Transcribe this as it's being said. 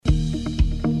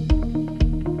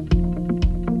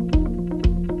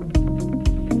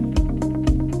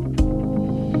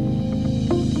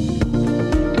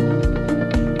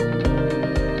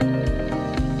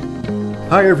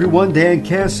Hi everyone, Dan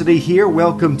Cassidy here.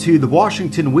 Welcome to the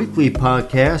Washington Weekly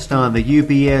Podcast on the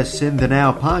UBS In the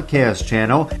Now podcast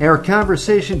channel. Our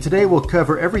conversation today will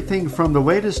cover everything from the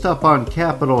latest up on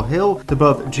Capitol Hill to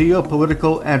both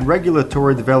geopolitical and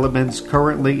regulatory developments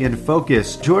currently in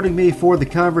focus. Joining me for the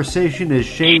conversation is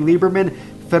Shane Lieberman,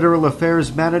 Federal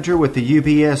Affairs Manager with the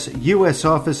UBS U.S.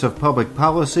 Office of Public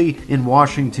Policy in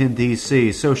Washington,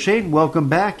 D.C. So Shane, welcome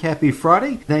back. Happy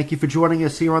Friday. Thank you for joining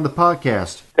us here on the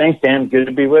podcast. Thanks, Dan. Good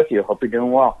to be with you. Hope you're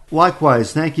doing well.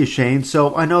 Likewise. Thank you, Shane.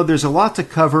 So I know there's a lot to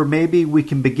cover. Maybe we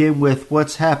can begin with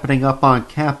what's happening up on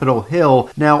Capitol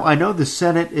Hill. Now, I know the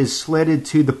Senate is slated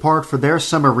to depart for their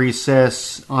summer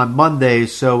recess on Monday,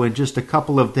 so in just a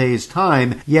couple of days'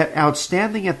 time. Yet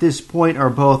outstanding at this point are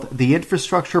both the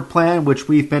infrastructure plan, which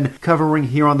we've been covering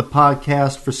here on the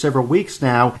podcast for several weeks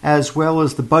now, as well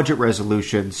as the budget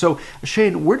resolution. So,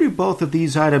 Shane, where do both of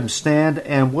these items stand,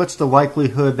 and what's the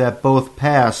likelihood that both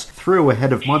pass through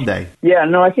ahead of Monday? Yeah,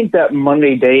 no, I think that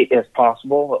Monday date is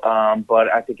possible,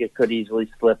 but I think it could easily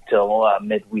slip till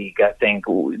midweek. I think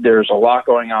there's a lot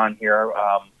going on here.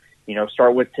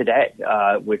 Start with today,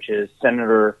 which is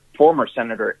former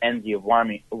Senator Enzi of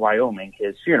Wyoming,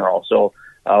 his funeral. So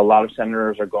a lot of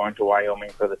senators are going to Wyoming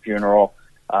for the funeral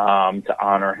to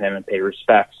honor him and pay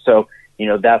respects. So,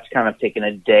 that's kind of taken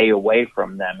a day away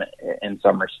from them in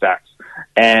some respects.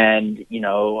 And,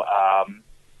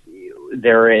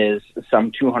 there is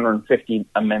some 250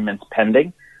 amendments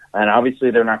pending, and obviously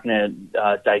they're not going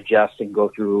to digest and go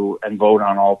through and vote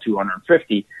on all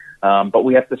 250, but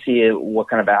we have to see what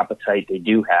kind of appetite they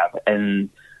do have. And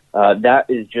that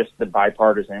is just the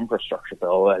bipartisan infrastructure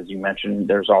bill. As you mentioned,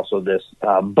 there's also this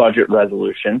budget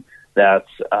resolution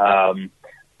that's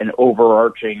an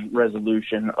overarching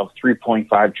resolution of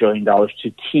 $3.5 trillion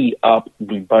to tee up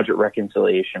the budget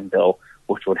reconciliation bill,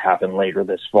 which would happen later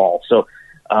this fall. So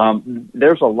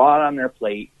there's a lot on their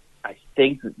plate. I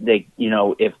think they,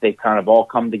 if they kind of all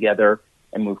come together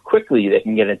and move quickly, they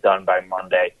can get it done by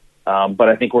Monday. But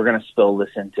I think we're going to spill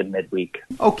this into midweek.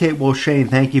 Okay, well, Shane,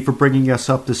 thank you for bringing us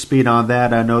up to speed on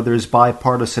that. I know there's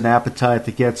bipartisan appetite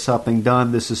to get something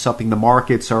done. This is something the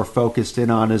markets are focused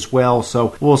in on as well,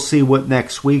 so we'll see what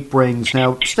next week brings.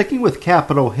 Now, sticking with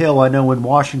Capitol Hill, I know in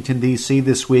Washington, D.C.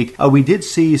 this week, we did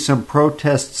see some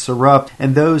protests erupt,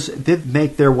 and those did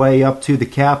make their way up to the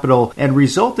Capitol and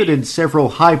resulted in several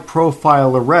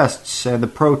high-profile arrests, and the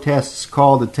protests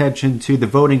called attention to the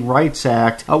Voting Rights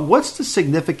Act. What's the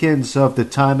significance of the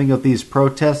timing of these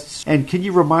protests, and can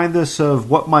you remind us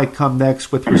of what might come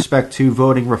next with respect to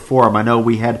voting reform? I know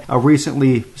we had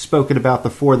recently spoken about the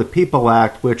For the People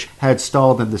Act, which had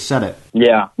stalled in the Senate.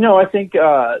 Yeah, no, I think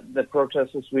the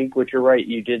protests this week, which you're right,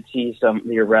 you did see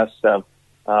the arrests of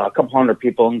a couple hundred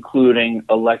people, including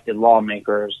elected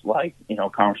lawmakers like,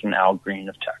 Congressman Al Green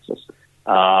of Texas.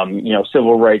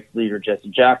 Civil rights leader Jesse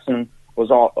Jackson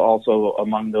was also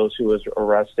among those who was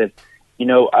arrested.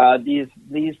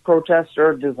 These protests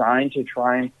are designed to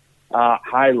try and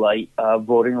highlight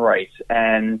voting rights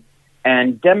and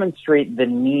demonstrate the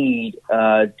need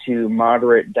to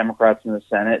moderate Democrats in the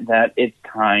Senate that it's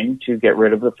time to get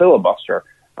rid of the filibuster.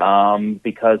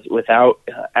 Because without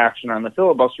action on the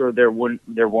filibuster, there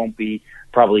won't be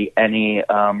probably any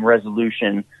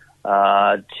resolution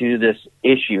to this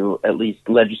issue, at least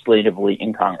legislatively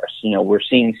in Congress. We're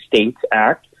seeing states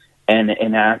act and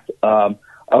enact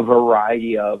a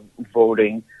variety of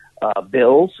voting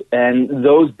bills, and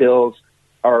those bills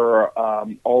are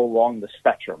all along the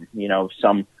spectrum.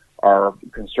 Some are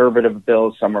conservative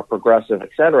bills, some are progressive, et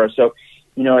cetera. So,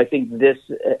 I think this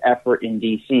effort in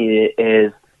D.C.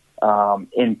 is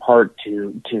in part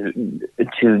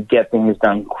to get things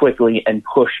done quickly and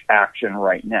push action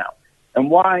right now. And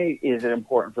why is it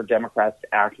important for Democrats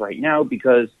to act right now?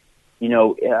 Because,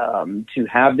 to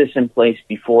have this in place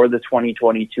before the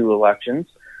 2022 elections,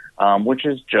 which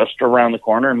is just around the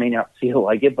corner. It may not feel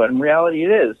like it, but in reality,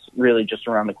 it is really just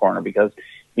around the corner because,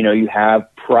 you have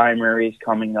primaries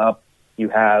coming up. You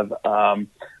have a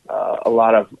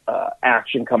lot of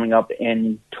action coming up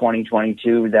in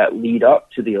 2022 that lead up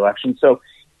to the election. So,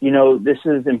 this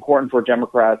is important for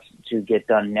Democrats to get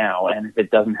done now. And if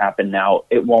it doesn't happen now,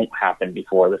 it won't happen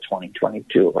before the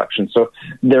 2022 election. So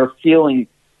they're feeling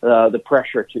the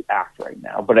pressure to act right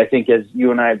now. But I think as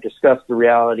you and I have discussed, the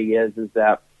reality is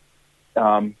that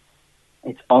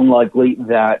it's unlikely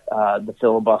that the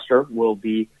filibuster will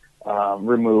be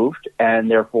removed, and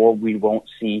therefore we won't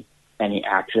see any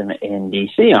action in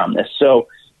D.C. on this. So,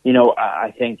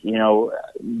 I think,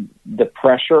 the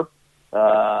pressure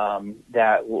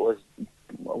that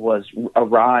was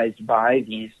arised by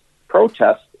these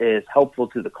protests is helpful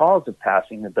to the cause of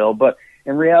passing the bill, but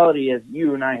in reality, as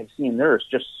you and I have seen, there's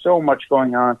just so much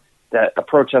going on that a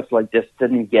protest like this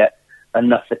didn't get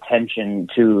enough attention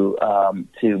to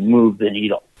move the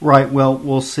needle. Right. Well,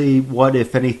 we'll see what,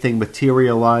 if anything,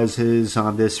 materializes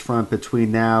on this front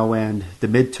between now and the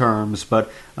midterms.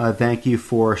 But thank you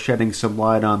for shedding some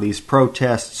light on these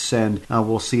protests, and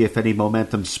we'll see if any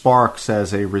momentum sparks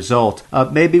as a result.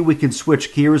 Maybe we can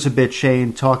switch gears a bit,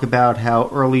 Shane, talk about how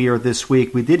earlier this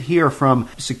week we did hear from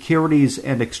Securities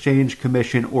and Exchange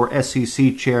Commission, or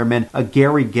SEC Chairman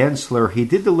Gary Gensler. He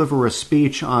did deliver a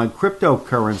speech on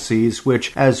cryptocurrencies,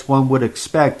 which, as one would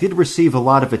expect, did receive a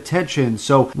lot of attention.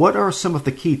 So what are some of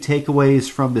the key takeaways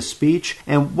from the speech,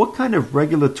 and what kind of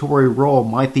regulatory role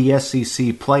might the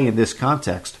SEC play in this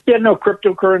context? Yeah, no,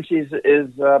 cryptocurrencies is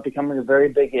becoming a very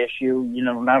big issue,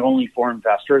 not only for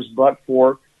investors, but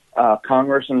for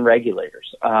Congress and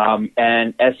regulators.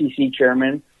 And SEC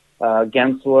Chairman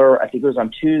Gensler, I think it was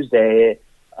on Tuesday,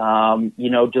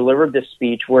 delivered this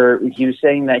speech where he was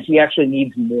saying that he actually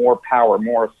needs more power,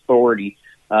 more authority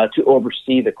to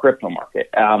oversee the crypto market.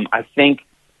 I think,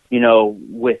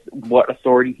 with what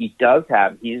authority he does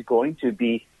have, he's going to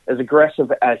be as aggressive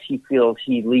as he feels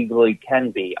he legally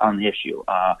can be on the issue.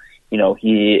 He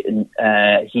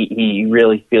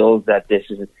really feels that this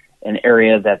is an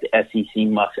area that the SEC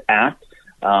must act,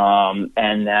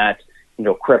 and that,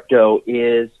 crypto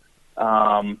is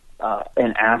an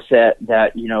asset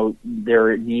that,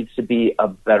 there needs to be a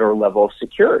better level of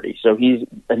security. So he's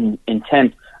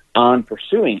intent on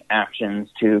pursuing actions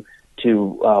to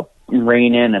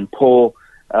rein in and pull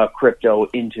crypto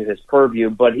into his purview,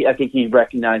 but I think he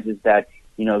recognizes that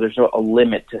there's a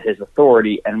limit to his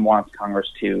authority and wants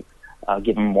Congress to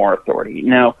give him more authority.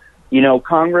 Now,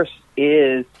 Congress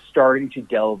is starting to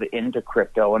delve into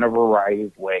crypto in a variety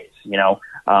of ways.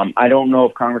 I don't know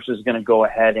if Congress is going to go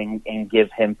ahead and give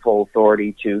him full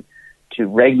authority to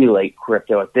regulate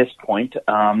crypto at this point.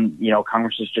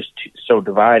 Congress is just so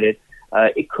divided.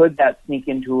 It could that sneak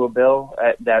into a bill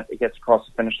that gets across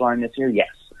the finish line this year? Yes.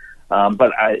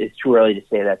 But it's too early to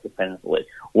say that definitively.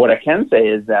 What I can say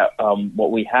is that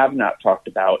what we have not talked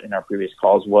about in our previous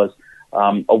calls was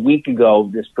a week ago,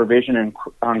 this provision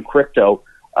on crypto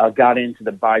got into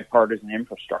the bipartisan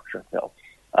infrastructure bill.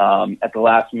 At the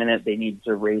last minute, they needed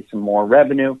to raise some more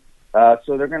revenue.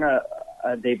 So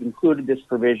they've included this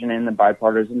provision in the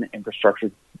bipartisan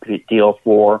infrastructure deal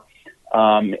for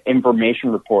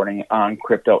information reporting on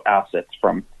crypto assets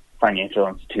from financial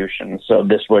institutions. So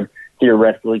this would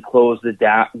theoretically close the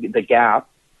gap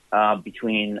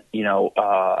between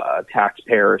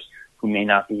taxpayers who may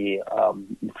not be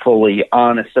fully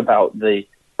honest about the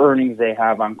earnings they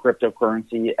have on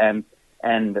cryptocurrency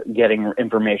and getting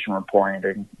information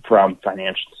reporting from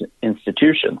financial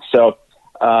institutions. So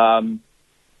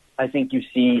I think you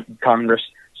see Congress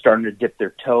starting to dip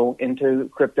their toe into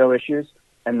crypto issues,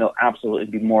 and there'll absolutely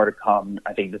be more to come.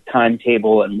 I think the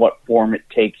timetable and what form it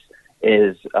takes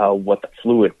is what the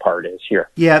fluid part is here.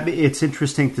 Yeah, it's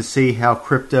interesting to see how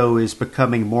crypto is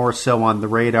becoming more so on the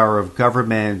radar of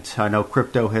government. I know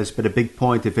crypto has been a big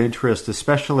point of interest,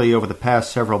 especially over the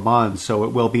past several months, so it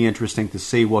will be interesting to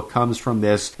see what comes from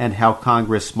this and how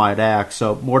Congress might act.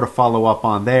 So more to follow up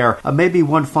on there. Maybe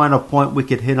one final point we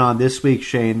could hit on this week,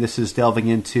 Shane. This is delving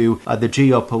into the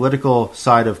geopolitical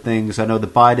side of things. I know the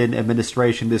Biden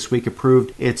administration this week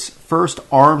approved its first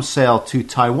arms sale to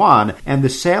Taiwan, and the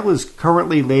sale is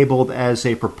currently labeled as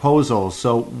a proposal.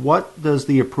 So what does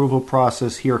the approval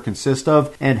process here consist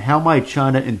of, and how might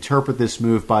China interpret this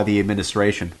move by the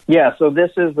administration? Yeah, so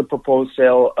this is the proposed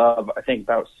sale of, I think,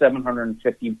 about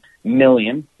 $750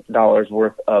 million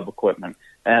worth of equipment,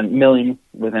 and million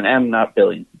with an M, not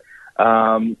billion.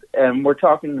 And we're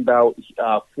talking about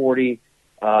 40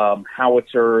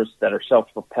 howitzers that are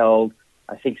self-propelled,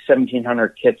 I think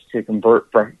 1,700 kits to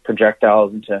convert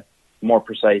projectiles into more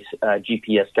precise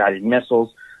GPS-guided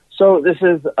missiles. So this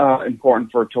is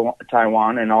important for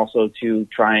Taiwan, and also to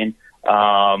try and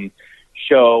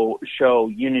show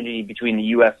unity between the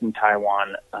U.S. and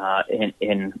Taiwan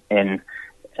in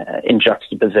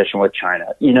juxtaposition with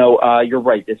China. You're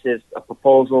right. This is a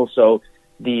proposal. So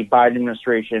the Biden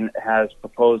administration has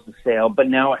proposed the sale, but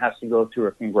now it has to go through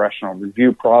a congressional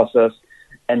review process,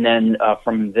 and then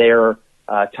from there,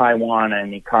 Taiwan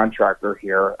and the contractor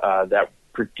here that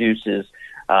produces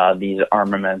these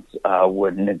armaments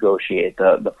would negotiate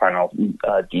the final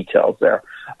details there.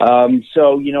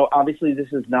 So, obviously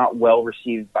this is not well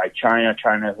received by China.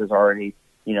 China has already,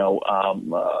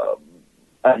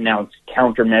 announced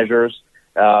countermeasures.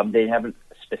 They haven't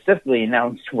specifically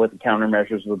announced what the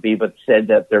countermeasures would be, but said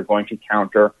that they're going to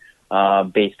counter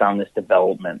based on this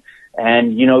development.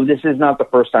 And, this is not the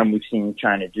first time we've seen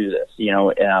China do this.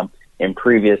 In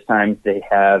previous times, they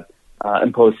have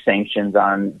imposed sanctions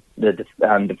on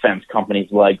on defense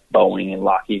companies like Boeing and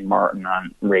Lockheed Martin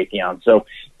on Raytheon. So,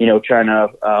 China,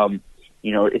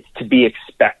 it's to be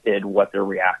expected what their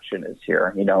reaction is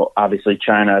here. Obviously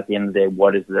China, at the end of the day,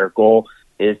 what is their goal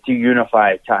is to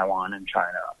unify Taiwan and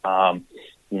China.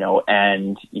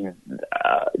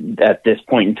 At this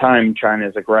point in time,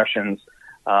 China's aggressions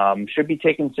should be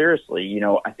taken seriously.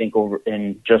 I think over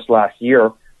in just last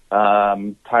year,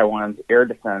 Taiwan's air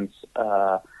defense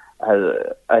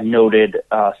noted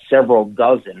several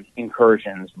dozen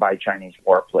incursions by Chinese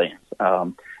warplanes.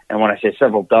 And when I say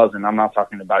several dozen, I'm not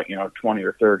talking about 20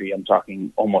 or 30. I'm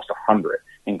talking almost 100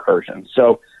 incursions.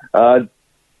 So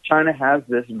China has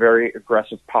this very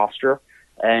aggressive posture,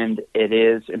 and it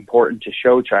is important to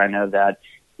show China that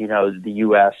the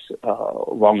U.S.,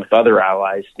 along with other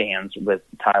allies, stands with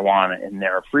Taiwan and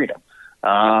their freedom.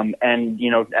 As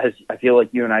I feel like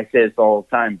you and I say this all the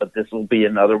time, but this will be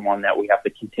another one that we have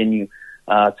to continue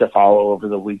to follow over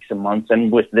the weeks and months.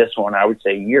 And with this one, I would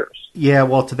say years. Yeah,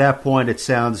 well, to that point, it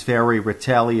sounds very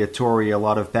retaliatory, a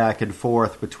lot of back and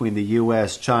forth between the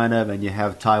U.S., China, and you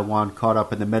have Taiwan caught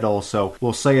up in the middle. So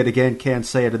we'll say it again, can't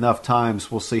say it enough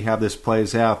times. We'll see how this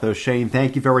plays out. Though, Shane,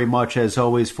 thank you very much, as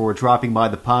always, for dropping by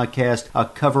the podcast,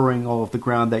 covering all of the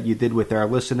ground that you did with our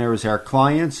listeners, our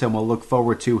clients, and we'll look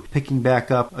forward to picking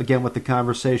back up again with the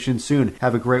conversation soon.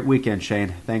 Have a great weekend,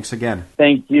 Shane. Thanks again.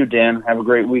 Thank you, Dan. Have a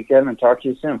great weekend, and talk to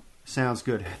you soon. Sounds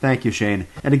good. Thank you, Shane.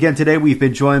 And again, today we've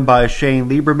been joined by Shane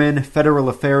Lieberman, Federal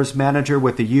Affairs Manager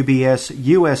with the UBS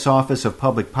U.S. Office of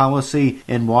Public Policy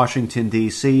in Washington,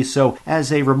 D.C. So,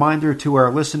 as a reminder to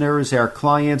our listeners, our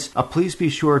clients, please be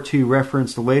sure to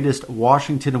reference the latest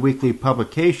Washington Weekly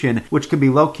publication, which can be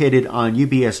located on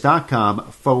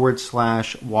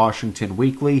ubs.com/Washington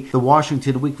Weekly. The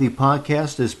Washington Weekly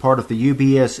podcast is part of the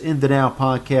UBS In the Now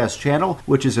podcast channel,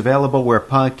 which is available where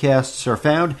podcasts are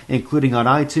found, including on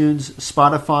iTunes,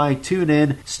 Spotify,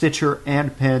 TuneIn, Stitcher,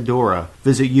 and Pandora.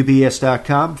 Visit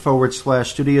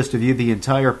ubs.com/studios to view the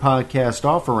entire podcast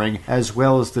offering, as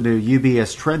well as the new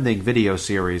UBS Trending video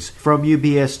series. From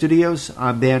UBS Studios,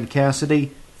 I'm Dan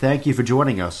Cassidy. Thank you for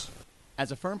joining us.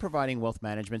 As a firm providing wealth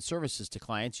management services to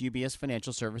clients, UBS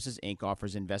Financial Services, Inc.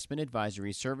 offers investment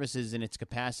advisory services in its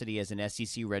capacity as an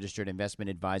SEC-registered investment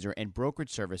advisor and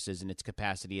brokerage services in its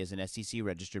capacity as an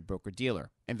SEC-registered broker-dealer.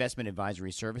 Investment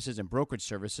advisory services and brokerage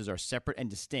services are separate and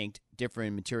distinct, differ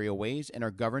in material ways, and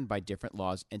are governed by different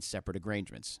laws and separate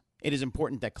arrangements. It is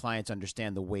important that clients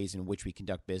understand the ways in which we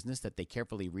conduct business, that they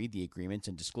carefully read the agreements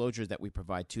and disclosures that we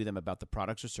provide to them about the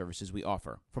products or services we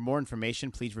offer. For more information,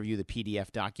 please review the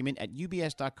PDF document at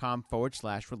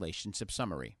ubs.com/relationship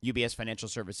summary. UBS Financial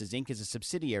Services, Inc. is a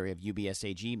subsidiary of UBS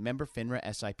AG, member FINRA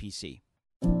SIPC.